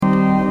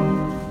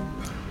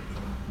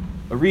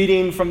A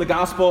reading from the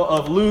Gospel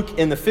of Luke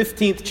in the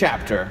 15th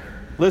chapter.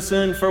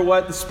 Listen for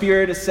what the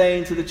Spirit is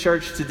saying to the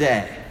church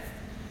today.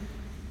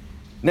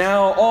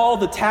 Now all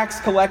the tax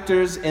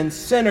collectors and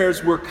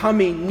sinners were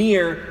coming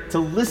near to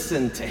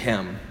listen to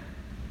him.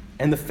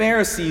 And the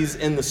Pharisees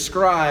and the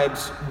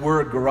scribes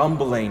were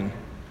grumbling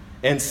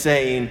and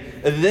saying,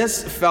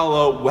 "This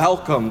fellow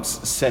welcomes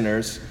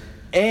sinners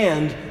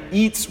and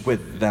eats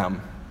with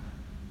them."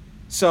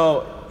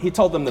 So he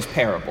told them this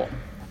parable.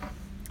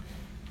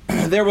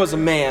 There was a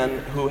man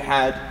who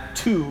had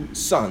 2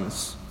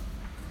 sons.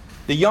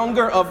 The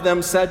younger of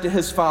them said to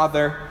his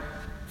father,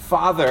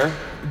 "Father,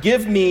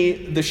 give me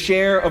the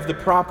share of the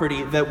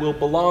property that will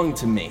belong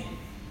to me."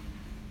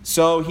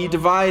 So he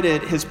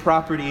divided his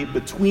property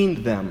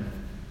between them.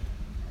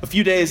 A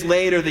few days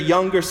later, the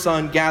younger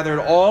son gathered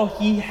all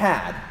he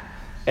had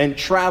and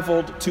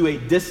traveled to a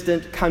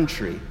distant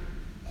country.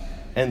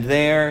 And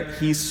there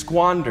he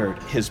squandered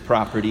his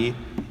property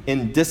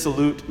in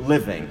dissolute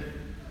living.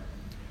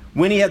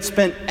 When he had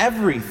spent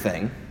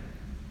everything,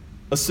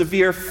 a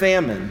severe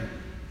famine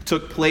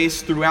took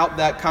place throughout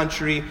that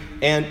country,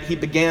 and he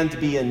began to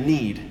be in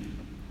need.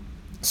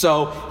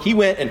 So he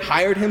went and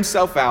hired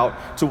himself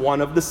out to one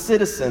of the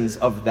citizens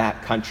of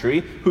that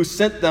country, who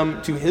sent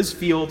them to his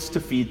fields to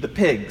feed the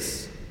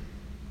pigs.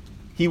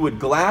 He would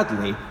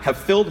gladly have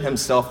filled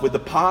himself with the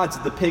pods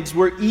the pigs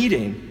were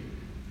eating,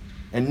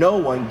 and no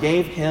one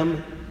gave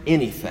him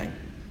anything.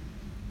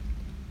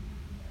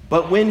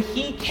 But when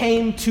he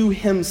came to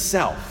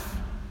himself,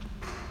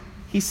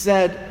 he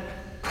said,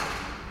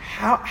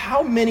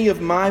 How many of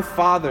my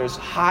father's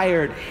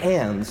hired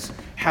hands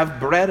have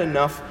bread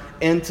enough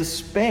and to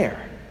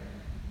spare?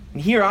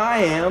 And here I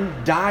am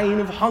dying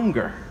of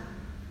hunger.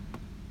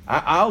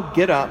 I'll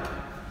get up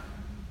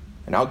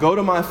and I'll go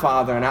to my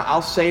father and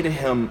I'll say to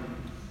him,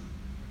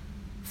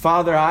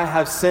 "Father, I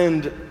have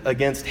sinned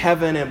against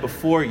heaven and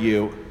before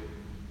you,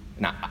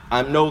 and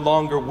I'm no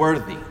longer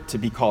worthy to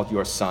be called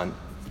your son.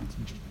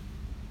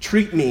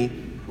 Treat me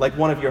like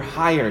one of your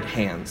hired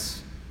hands."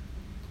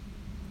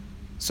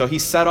 So he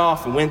set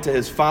off and went to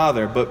his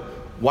father, but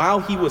while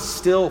he was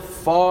still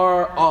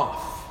far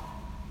off,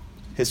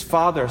 his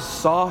father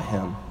saw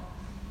him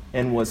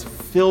and was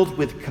filled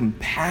with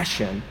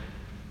compassion.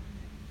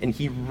 And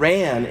he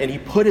ran and he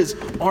put his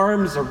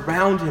arms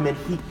around him and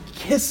he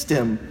kissed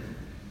him.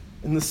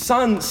 And the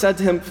son said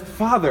to him,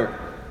 "Father,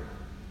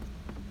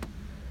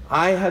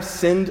 I have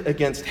sinned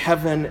against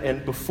heaven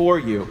and before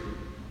you.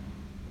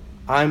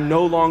 I'm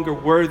no longer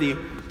worthy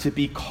to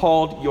be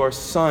called your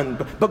son."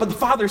 But the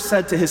father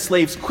said to his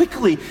slaves,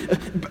 "Quickly,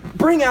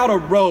 bring out a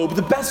robe,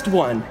 the best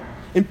one,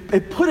 and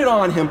put it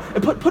on him,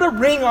 and put a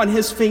ring on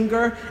his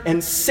finger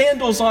and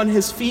sandals on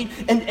his feet,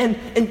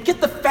 and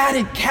get the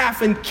fatted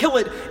calf and kill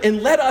it,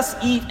 and let us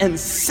eat and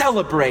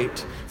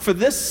celebrate. For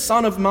this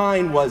son of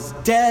mine was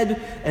dead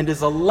and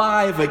is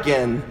alive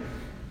again.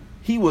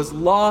 He was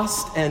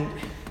lost and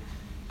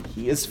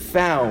he is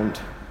found."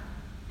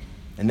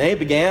 And they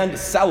began to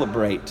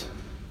celebrate.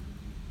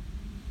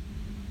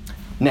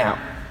 Now,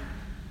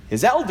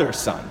 his elder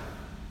son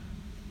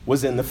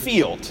was in the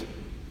field.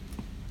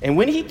 And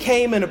when he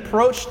came and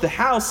approached the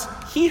house,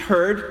 he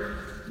heard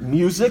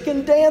music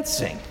and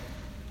dancing.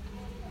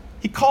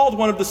 He called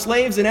one of the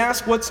slaves and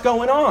asked, "What's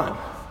going on?"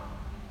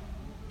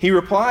 He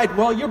replied,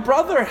 "Well, your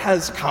brother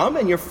has come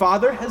and your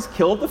father has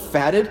killed the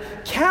fatted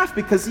calf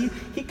because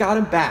he got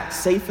him back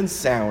safe and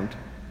sound."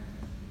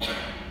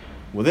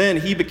 Well,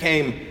 then he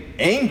became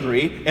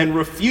angry and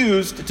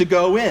refused to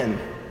go in.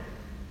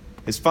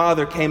 His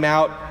father came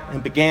out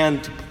and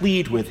began to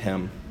plead with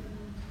him.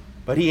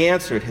 But he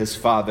answered his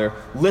father,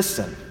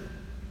 "Listen,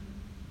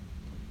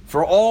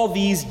 for all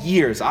these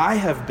years I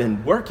have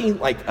been working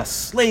like a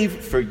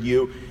slave for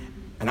you,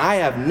 and I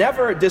have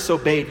never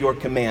disobeyed your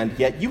command,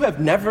 yet you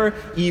have never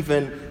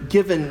even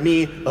given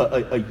me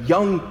a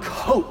young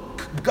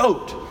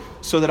goat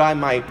so that I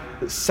might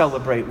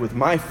celebrate with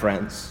my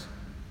friends.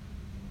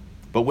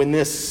 But when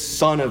this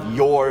son of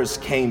yours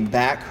came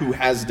back, who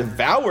has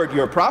devoured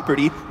your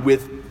property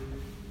with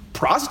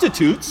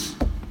prostitutes,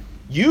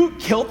 you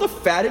killed the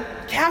fatted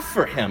calf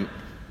for him."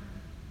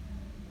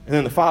 And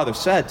then the father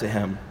said to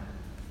him,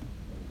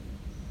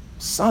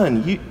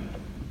 "Son,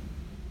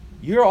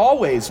 you're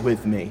always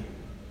with me.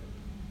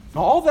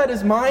 All that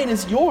is mine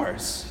is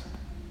yours.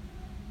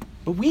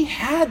 But we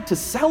had to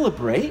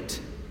celebrate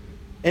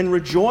and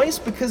rejoice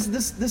because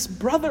this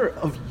brother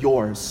of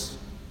yours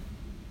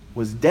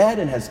was dead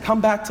and has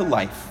come back to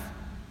life.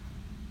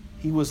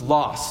 He was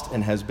lost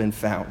and has been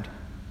found."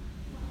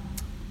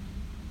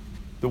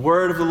 The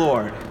word of the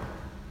Lord.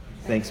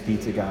 Thanks be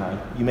to God.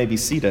 You may be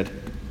seated.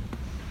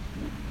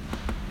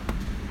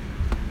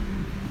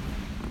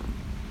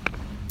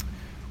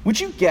 Would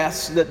you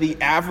guess that the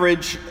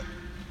average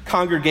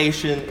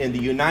congregation in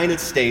the United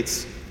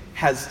States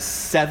has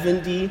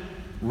 70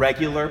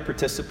 regular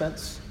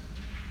participants?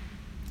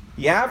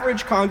 The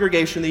average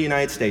congregation in the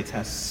United States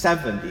has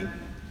 70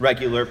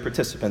 regular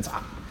participants.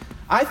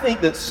 I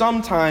think that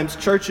sometimes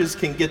churches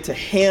can get to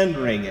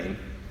hand-wringing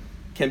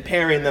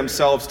comparing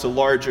themselves to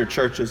larger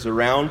churches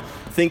around,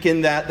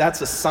 thinking that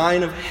that's a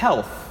sign of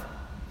health.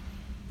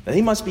 That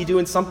he must be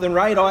doing something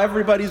right. Oh,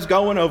 everybody's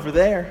going over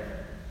there.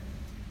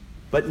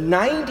 But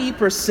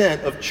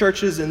 90% of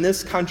churches in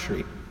this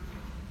country,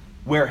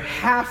 where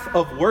half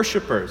of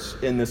worshipers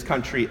in this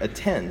country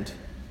attend,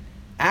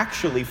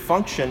 actually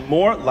function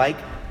more like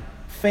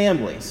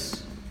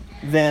families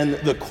than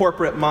the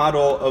corporate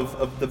model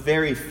of the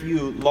very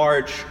few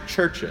large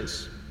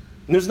churches.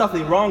 And there's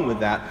nothing wrong with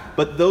that,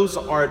 but those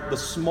are the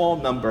small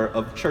number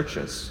of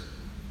churches.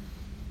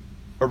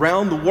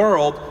 Around the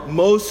world,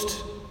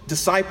 most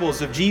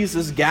disciples of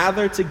Jesus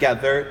gather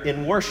together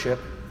in worship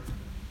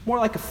more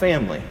like a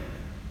family.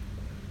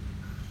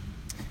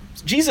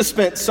 Jesus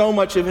spent so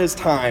much of his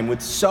time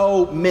with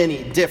so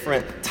many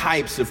different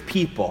types of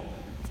people: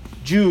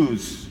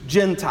 Jews,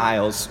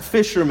 Gentiles,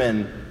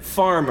 fishermen,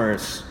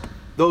 farmers,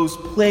 those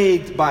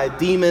plagued by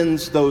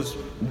demons, those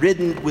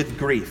ridden with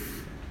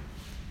grief.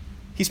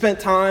 He spent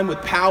time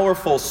with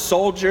powerful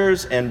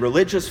soldiers and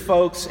religious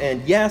folks,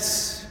 and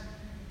yes,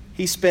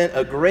 he spent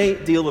a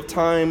great deal of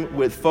time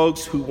with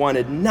folks who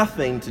wanted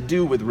nothing to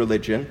do with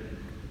religion,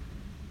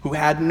 who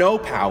had no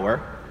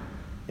power,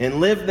 and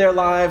lived their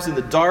lives in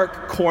the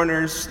dark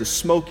corners, the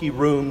smoky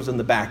rooms, and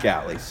the back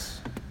alleys.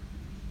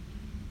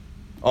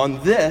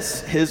 On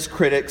this, his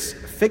critics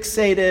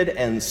fixated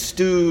and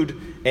stewed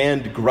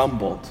and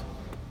grumbled.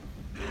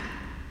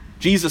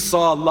 Jesus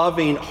saw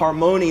loving,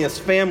 harmonious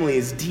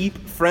families, deep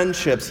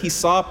friendships. He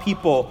saw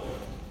people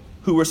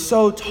who were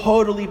so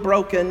totally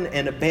broken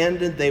and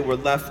abandoned they were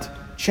left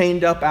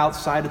chained up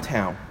outside of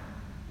town.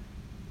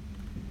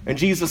 And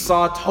Jesus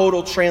saw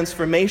total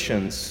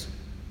transformations.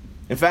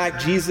 In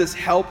fact, Jesus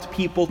helped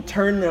people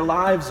turn their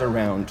lives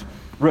around,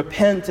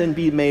 repent and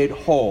be made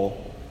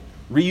whole,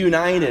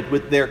 reunited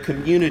with their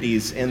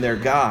communities and their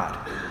God.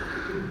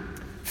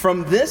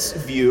 From this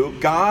view,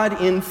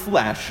 God in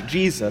flesh,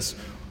 Jesus,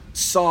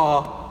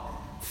 saw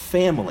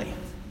family,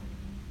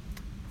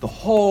 the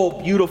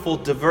whole beautiful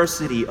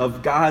diversity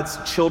of God's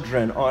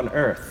children on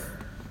earth.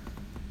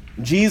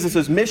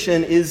 Jesus'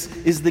 mission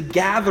is the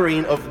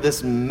gathering of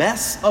this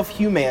mess of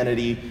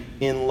humanity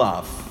in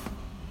love.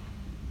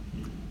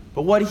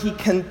 But what he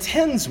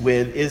contends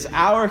with is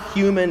our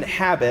human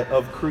habit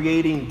of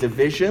creating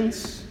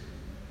divisions,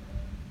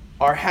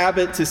 our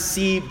habit to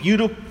see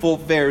beautiful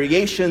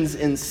variations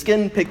in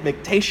skin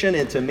pigmentation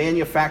and to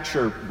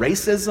manufacture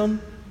racism,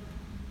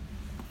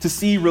 to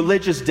see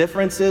religious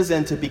differences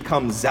and to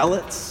become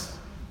zealots.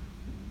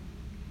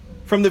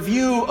 From the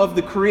view of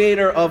the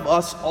Creator of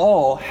us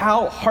all,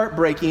 how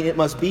heartbreaking it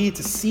must be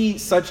to see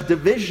such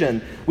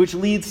division, which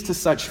leads to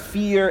such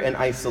fear and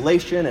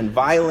isolation and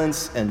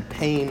violence and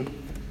pain.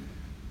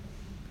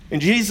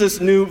 And Jesus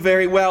knew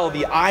very well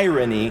the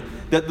irony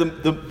that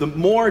the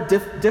more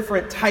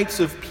different types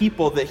of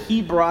people that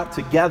he brought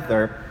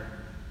together,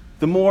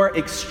 the more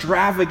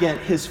extravagant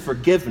his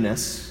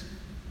forgiveness,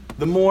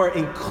 the more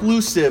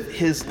inclusive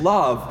his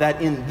love,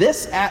 that in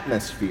this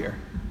atmosphere,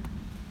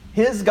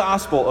 his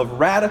gospel of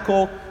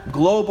radical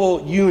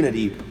global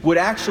unity would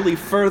actually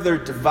further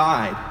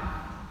divide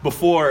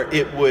before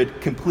it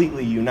would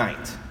completely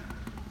unite.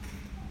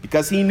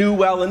 Because he knew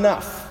well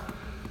enough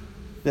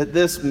that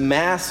this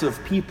mass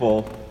of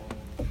people,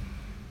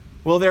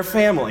 well, they're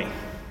family.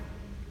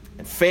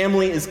 And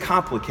family is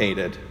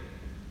complicated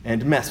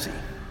and messy.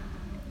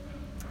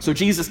 So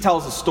Jesus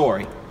tells a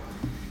story.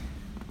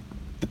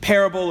 The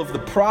parable of the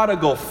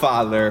prodigal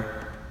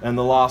father and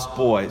the lost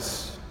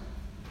boys.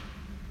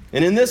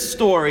 And in this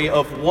story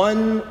of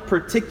one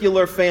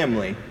particular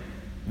family,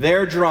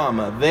 their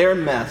drama, their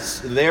mess,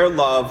 their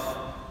love,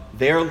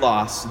 their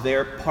loss,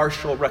 their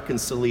partial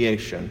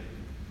reconciliation,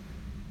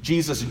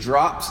 Jesus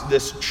drops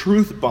this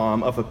truth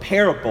bomb of a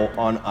parable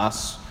on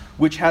us,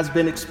 which has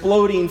been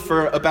exploding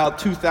for about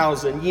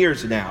 2,000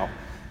 years now.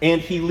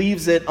 And he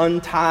leaves it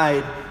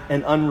untied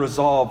and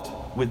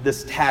unresolved with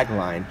this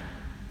tagline: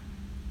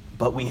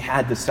 but we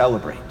had to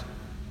celebrate.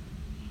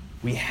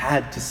 We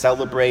had to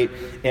celebrate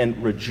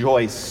and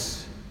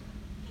rejoice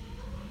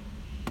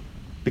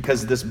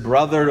because this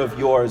brother of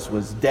yours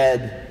was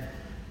dead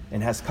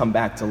and has come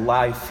back to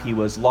life. He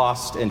was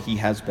lost and he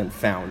has been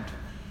found.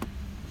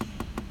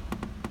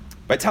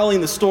 By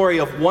telling the story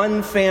of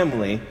one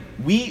family,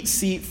 we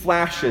see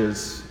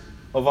flashes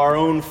of our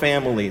own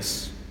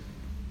families,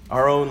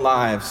 our own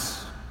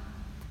lives.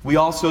 We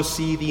also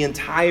see the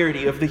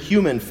entirety of the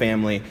human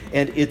family,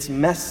 and it's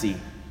messy,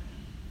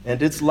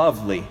 and it's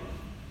lovely,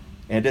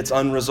 and it's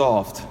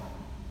unresolved.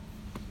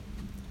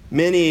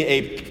 Many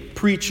a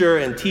preacher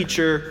and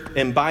teacher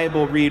and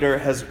Bible reader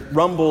has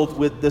rumbled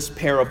with this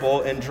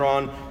parable and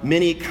drawn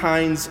many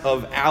kinds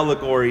of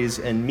allegories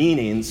and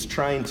meanings,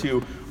 trying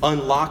to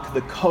unlock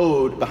the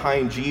code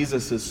behind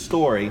Jesus'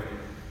 story.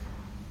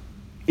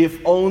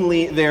 If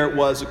only there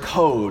was a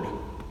code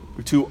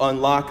to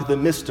unlock the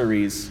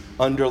mysteries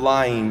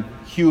underlying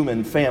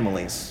human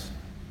families.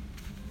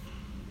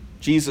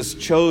 Jesus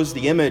chose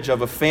the image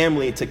of a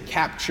family to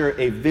capture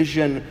a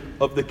vision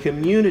of the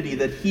community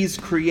that he's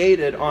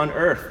created on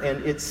earth,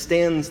 and it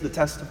stands the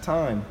test of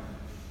time.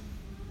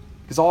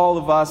 Because all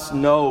of us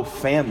know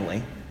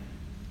family.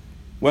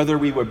 Whether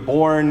we were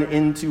born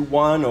into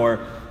one,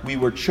 or we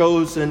were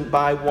chosen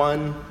by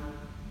one,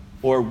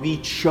 or we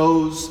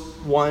chose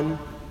one.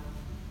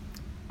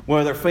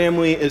 Whether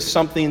family is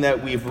something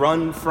that we've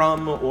run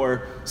from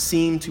or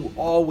seem to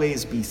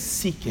always be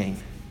seeking.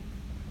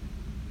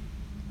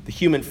 The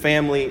human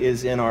family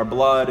is in our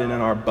blood and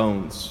in our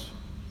bones.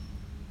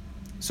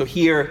 So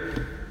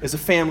here is a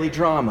family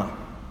drama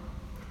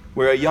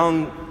where a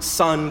young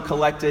son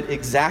collected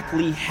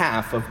exactly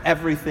half of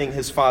everything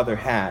his father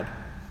had,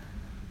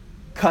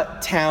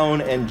 cut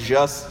town and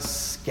just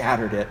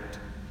scattered it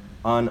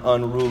on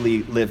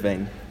unruly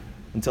living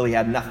until he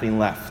had nothing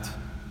left.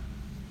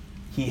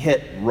 He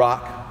hit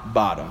rock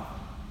bottom,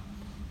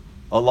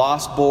 a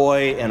lost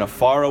boy in a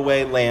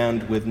faraway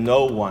land with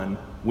no one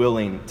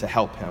willing to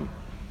help him.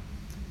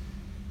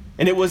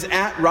 And it was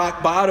at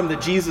rock bottom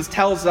that Jesus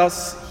tells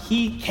us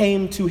he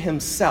came to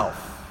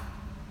himself.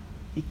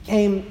 He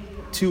came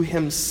to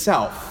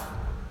himself.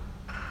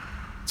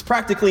 It's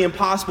practically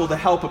impossible to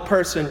help a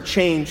person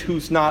change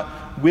who's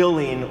not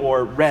willing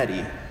or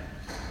ready.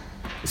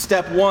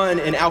 Step one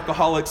in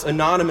Alcoholics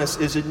Anonymous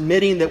is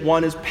admitting that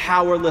one is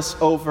powerless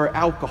over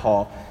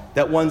alcohol,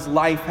 that one's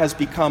life has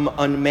become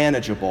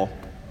unmanageable.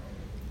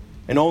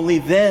 And only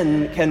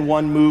then can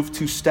one move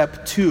to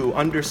step two,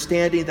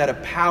 understanding that a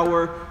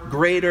power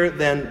greater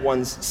than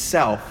one's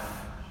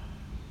self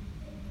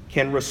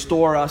can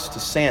restore us to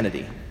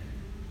sanity.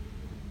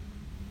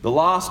 The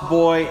lost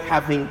boy,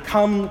 having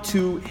come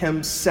to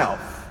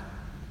himself,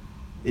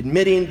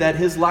 admitting that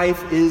his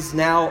life is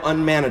now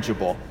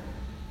unmanageable,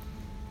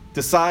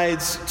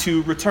 decides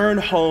to return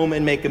home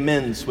and make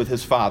amends with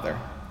his father.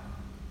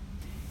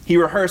 He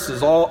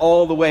rehearses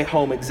all the way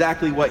home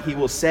exactly what he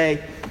will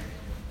say.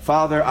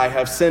 Father, I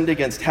have sinned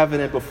against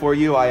heaven and before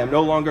you. I am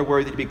no longer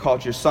worthy to be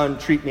called your son.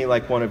 Treat me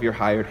like one of your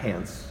hired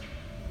hands.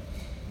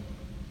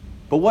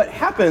 But what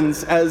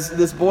happens as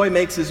this boy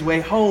makes his way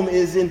home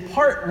is in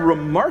part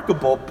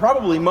remarkable,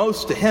 probably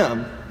most to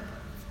him,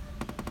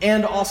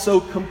 and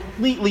also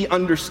completely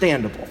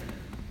understandable.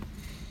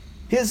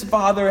 His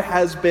father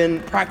has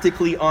been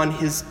practically on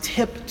his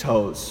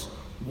tiptoes,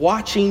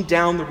 watching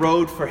down the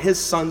road for his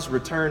son's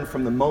return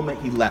from the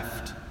moment he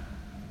left.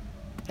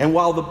 And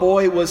while the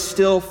boy was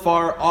still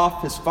far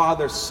off, his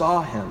father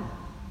saw him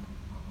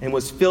and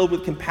was filled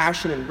with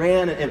compassion and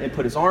ran and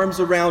put his arms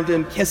around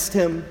him, kissed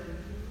him.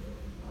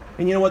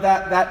 And you know what?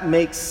 That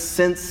makes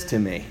sense to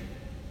me.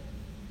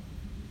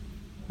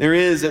 There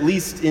is, at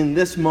least in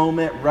this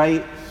moment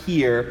right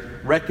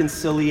here,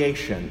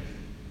 reconciliation,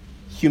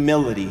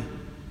 humility,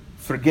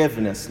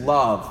 forgiveness,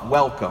 love,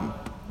 welcome.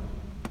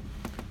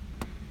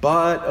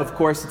 But, of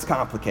course, it's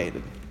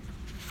complicated.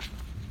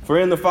 For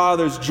in the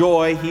father's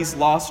joy, he's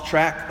lost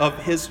track of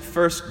his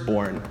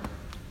firstborn.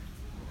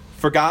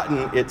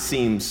 Forgotten, it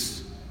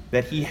seems,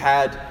 that he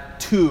had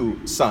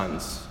two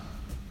sons.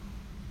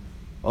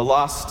 A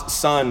lost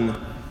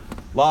son,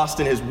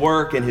 lost in his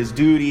work and his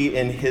duty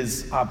and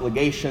his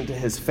obligation to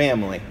his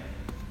family.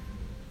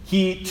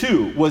 He,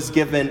 too, was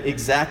given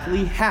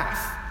exactly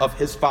half of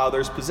his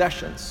father's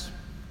possessions.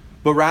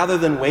 But rather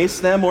than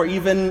waste them or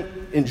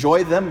even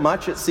enjoy them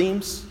much, it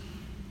seems,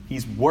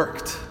 he's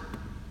worked.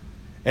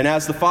 And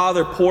as the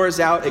father pours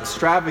out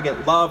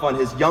extravagant love on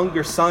his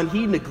younger son,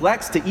 he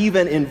neglects to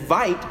even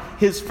invite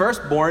his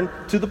firstborn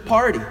to the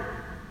party.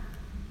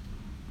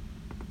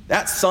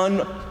 That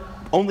son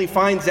only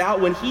finds out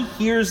when he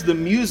hears the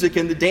music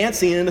and the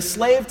dancing and a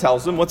slave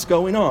tells him what's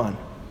going on.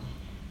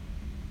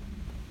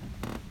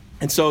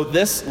 And so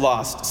this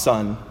lost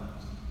son,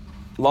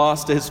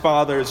 lost to his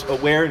father's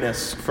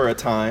awareness for a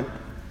time,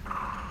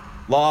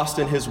 lost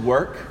in his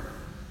work,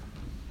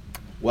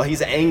 well,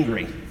 he's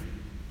angry.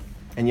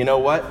 And you know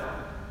what?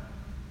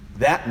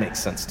 That makes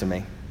sense to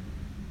me.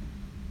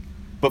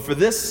 But for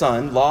this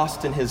son,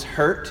 lost in his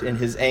hurt, in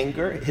his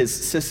anger, his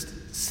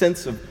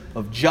sense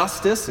of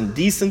justice and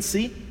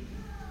decency,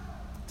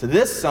 to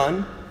this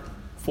son,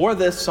 for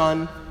this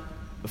son,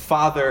 the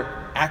father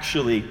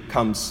actually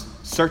comes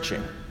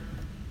searching.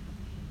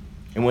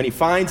 And when he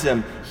finds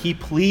him, he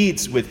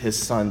pleads with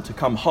his son to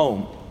come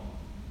home.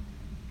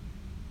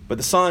 But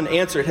the son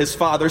answered his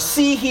father,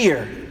 "See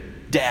here,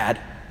 Dad.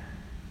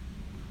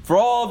 For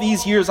all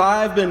these years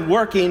I've been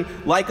working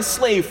like a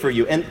slave for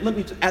you."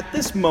 And at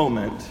this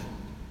moment,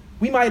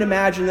 we might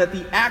imagine that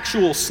the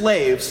actual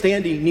slave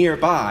standing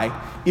nearby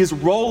is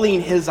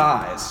rolling his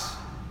eyes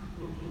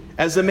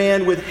as a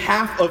man with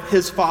half of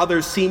his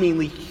father's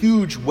seemingly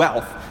huge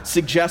wealth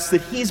suggests that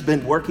he's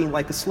been working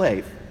like a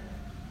slave.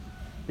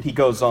 But he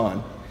goes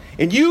on,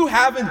 "And you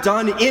haven't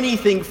done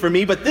anything for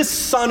me, but this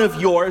son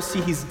of yours,"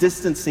 see, he's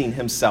distancing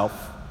himself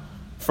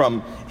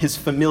from his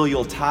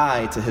familial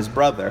tie to his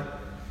brother.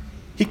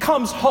 "He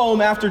comes home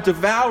after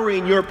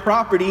devouring your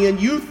property, and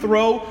you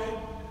throw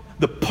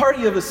the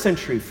party of a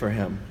century for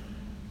him."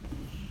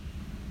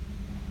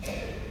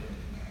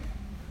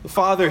 The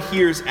father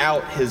hears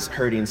out his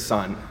hurting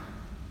son,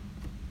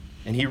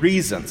 and he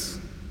reasons.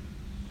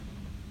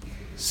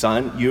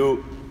 "Son,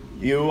 you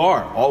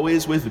are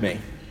always with me.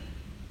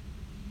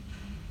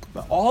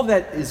 But all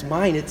that is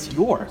mine, it's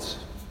yours.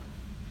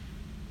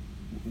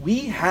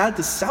 We had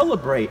to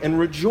celebrate and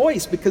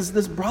rejoice because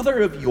this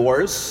brother of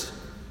yours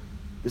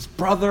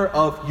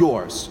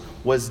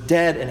was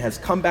dead and has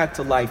come back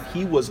to life.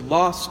 He was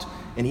lost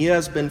and he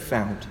has been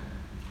found.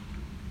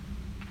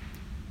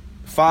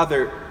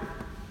 Father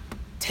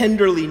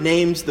tenderly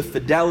names the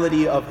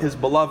fidelity of his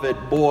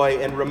beloved boy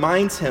and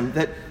reminds him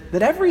that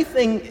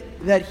everything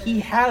that he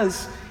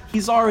has,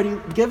 he's already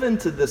given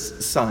to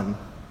this son.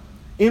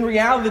 In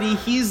reality,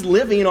 he's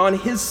living on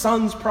his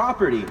son's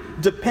property,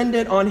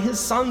 dependent on his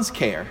son's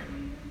care.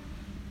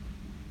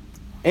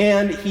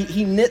 And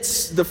he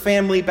knits the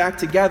family back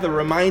together,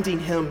 reminding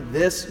him,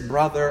 this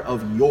brother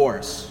of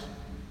yours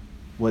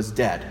was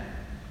dead,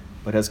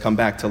 but has come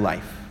back to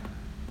life.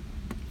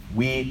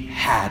 We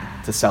had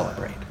to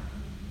celebrate.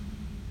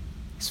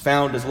 He's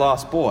found his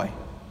lost boy.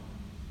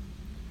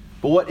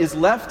 But what is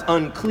left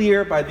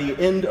unclear by the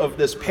end of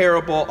this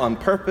parable on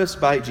purpose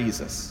by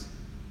Jesus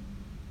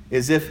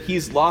is if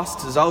he's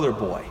lost his other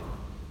boy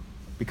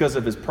because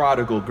of his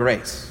prodigal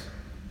grace.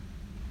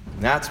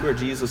 And that's where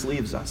Jesus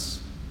leaves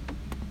us.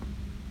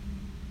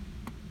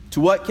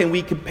 To what can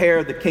we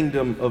compare the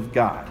kingdom of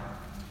God?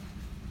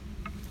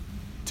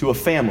 To a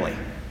family,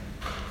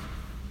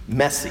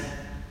 messy,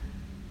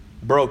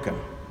 broken,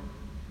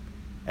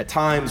 at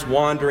times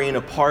wandering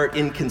apart,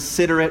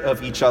 inconsiderate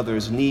of each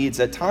other's needs,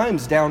 at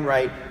times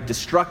downright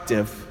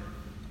destructive,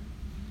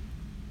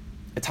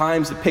 at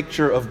times a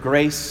picture of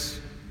grace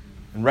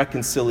and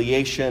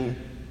reconciliation,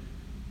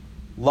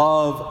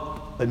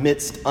 love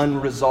amidst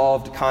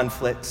unresolved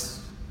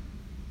conflicts,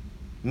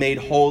 made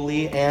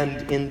holy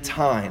and in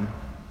time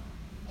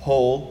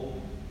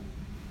whole,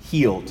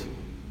 healed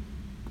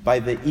by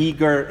the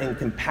eager and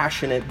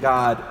compassionate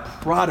God,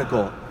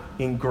 prodigal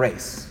in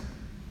grace,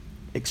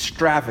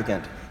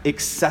 extravagant,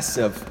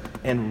 excessive,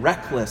 and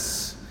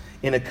reckless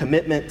in a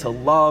commitment to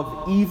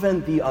love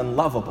even the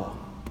unlovable.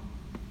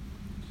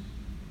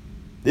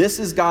 This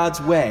is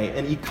God's way,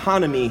 an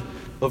economy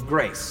of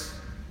grace.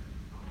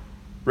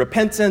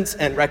 Repentance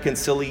and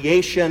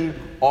reconciliation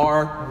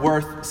are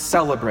worth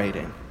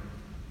celebrating,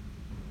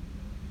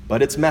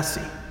 but it's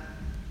messy.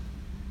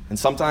 And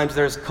sometimes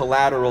there's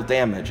collateral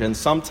damage, and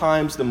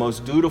sometimes the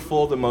most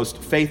dutiful, the most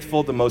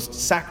faithful, the most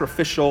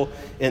sacrificial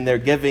in their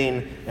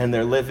giving and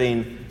their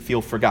living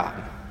feel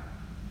forgotten.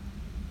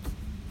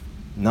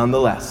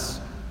 Nonetheless,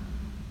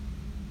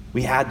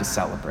 we had to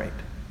celebrate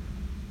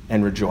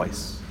and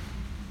rejoice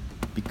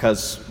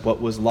because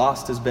what was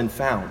lost has been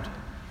found.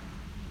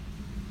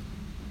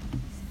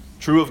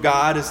 True of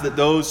God is that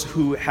those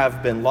who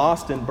have been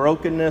lost in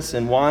brokenness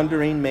and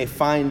wandering may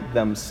find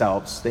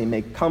themselves. They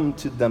may come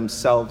to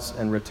themselves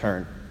and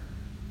return.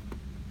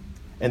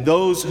 And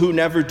those who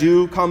never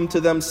do come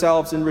to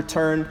themselves and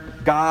return,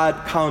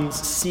 God comes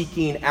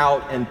seeking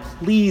out and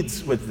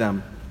pleads with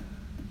them.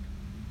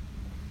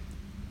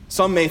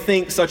 Some may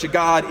think such a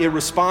God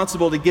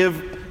irresponsible to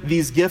give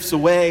these gifts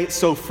away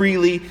so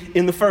freely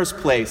in the first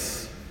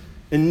place,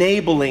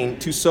 enabling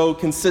to so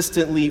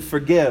consistently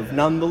forgive.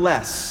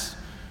 Nonetheless,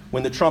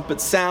 when the trumpet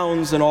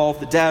sounds and all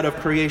the dead of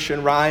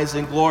creation rise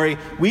in glory,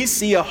 we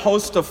see a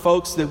host of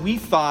folks that we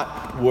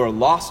thought were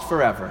lost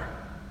forever.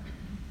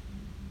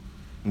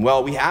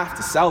 Well, we have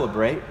to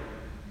celebrate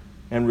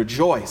and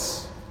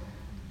rejoice.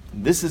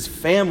 This is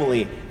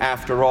family,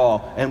 after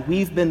all, and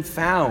we've been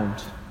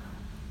found.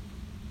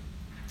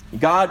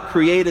 God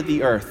created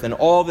the earth and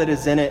all that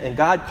is in it, and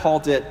God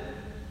called it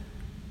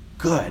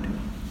good.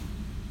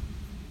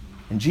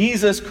 And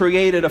Jesus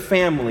created a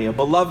family, a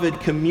beloved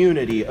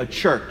community, a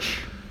church.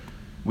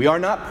 We are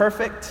not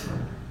perfect.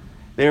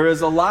 There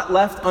is a lot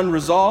left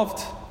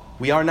unresolved.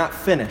 We are not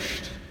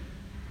finished.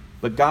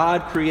 But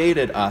God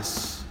created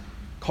us,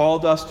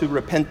 called us to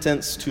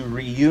repentance, to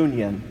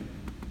reunion.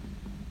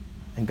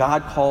 And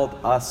God called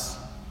us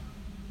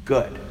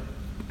good.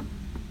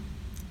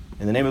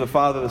 In the name of the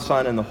Father, the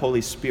Son, and the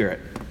Holy Spirit.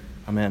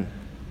 Amen.